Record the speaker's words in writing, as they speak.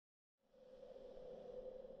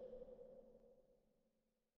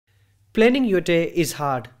Planning your day is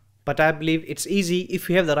hard, but I believe it's easy if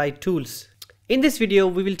you have the right tools. In this video,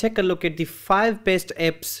 we will take a look at the 5 best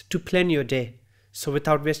apps to plan your day. So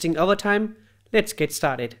without wasting our time, let's get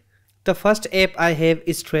started. The first app I have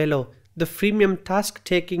is Trello. The freemium task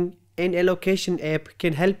taking and allocation app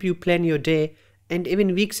can help you plan your day and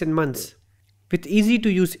even weeks and months. With easy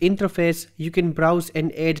to use interface, you can browse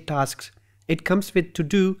and add tasks. It comes with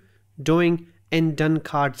to-do, doing and done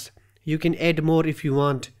cards. You can add more if you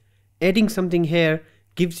want. Adding something here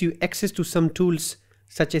gives you access to some tools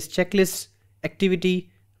such as checklists,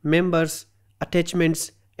 activity, members,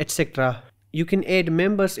 attachments, etc. You can add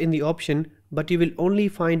members in the option, but you will only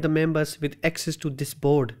find the members with access to this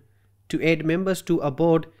board. To add members to a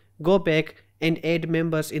board, go back and add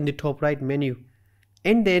members in the top right menu.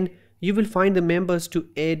 And then you will find the members to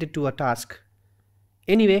add to a task.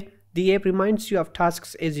 Anyway, the app reminds you of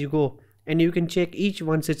tasks as you go, and you can check each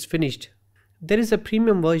once it's finished. There is a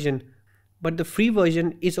premium version, but the free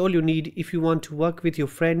version is all you need if you want to work with your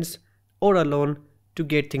friends or alone to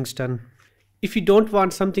get things done. If you don't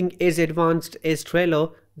want something as advanced as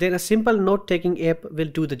Trello, then a simple note-taking app will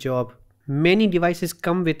do the job. Many devices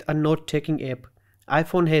come with a note-taking app.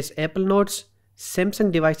 iPhone has Apple Notes,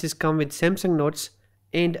 Samsung devices come with Samsung Notes,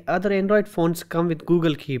 and other Android phones come with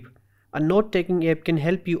Google Keep. A note-taking app can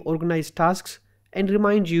help you organize tasks and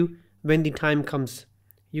remind you when the time comes.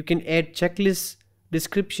 You can add checklists,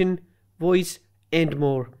 description, voice, and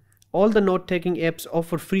more. All the note-taking apps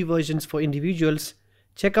offer free versions for individuals.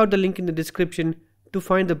 Check out the link in the description to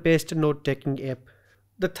find the best note-taking app.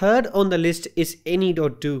 The third on the list is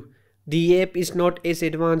Any.do. The app is not as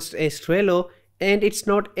advanced as Trello, and it's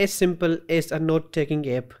not as simple as a note-taking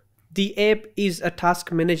app. The app is a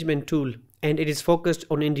task management tool, and it is focused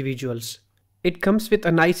on individuals. It comes with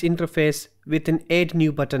a nice interface with an Add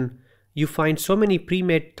New button. You find so many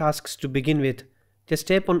pre-made tasks to begin with. Just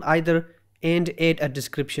tap on either and add a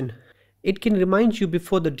description. It can remind you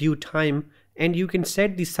before the due time, and you can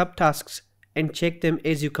set the subtasks and check them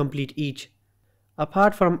as you complete each.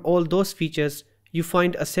 Apart from all those features, you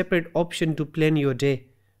find a separate option to plan your day,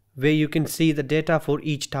 where you can see the data for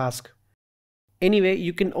each task. Anyway,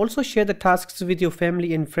 you can also share the tasks with your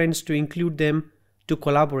family and friends to include them to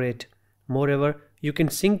collaborate. Moreover, you can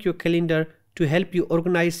sync your calendar to help you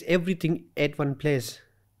organize everything at one place.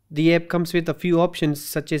 The app comes with a few options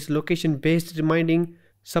such as location-based reminding,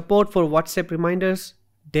 support for WhatsApp reminders,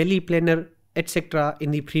 daily planner, etc.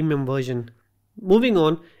 in the premium version. Moving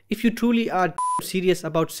on, if you truly are serious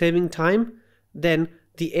about saving time, then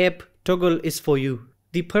the app Toggl is for you.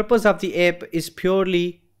 The purpose of the app is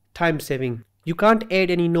purely time saving. You can't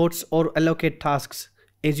add any notes or allocate tasks.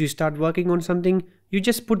 As you start working on something, you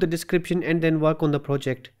just put the description and then work on the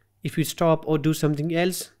project. If you stop or do something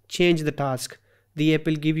else, change the task. The app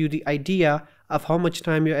will give you the idea of how much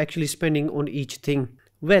time you're actually spending on each thing.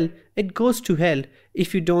 Well, it goes to hell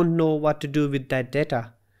if you don't know what to do with that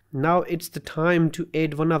data. Now it's the time to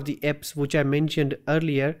add one of the apps which I mentioned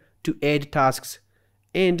earlier to add tasks.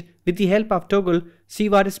 And with the help of Toggl, see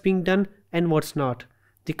what is being done and what's not.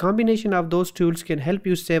 The combination of those tools can help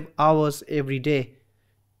you save hours every day.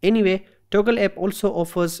 Anyway, Toggl app also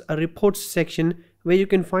offers a reports section where you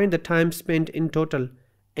can find the time spent in total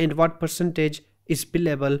and what percentage is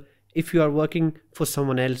billable if you are working for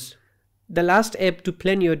someone else. The last app to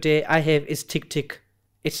plan your day I have is TickTick.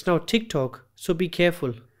 It's now TikTok, so be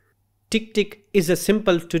careful. TickTick is a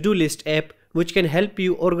simple to-do list app which can help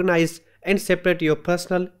you organize and separate your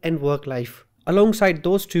personal and work life. Alongside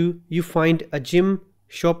those two, you find a gym,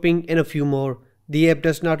 shopping and a few more. The app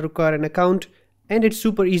does not require an account and it's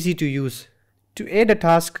super easy to use. To add a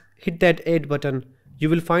task, hit that add button. You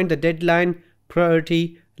will find the deadline,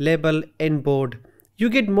 priority, label and board. You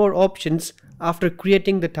get more options after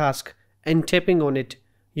creating the task and tapping on it.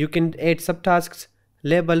 You can add subtasks,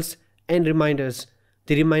 labels and reminders.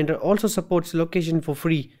 The reminder also supports location for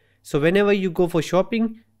free. So whenever you go for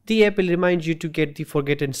shopping, the app will remind you to get the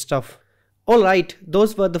forgotten stuff. Alright,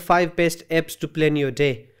 those were the 5 best apps to plan your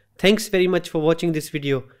day. Thanks very much for watching this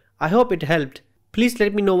video. I hope it helped. Please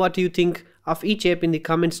let me know what you think of each app in the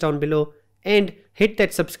comments down below and hit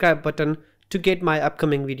that subscribe button to get my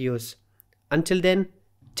upcoming videos. Until then,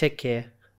 take care.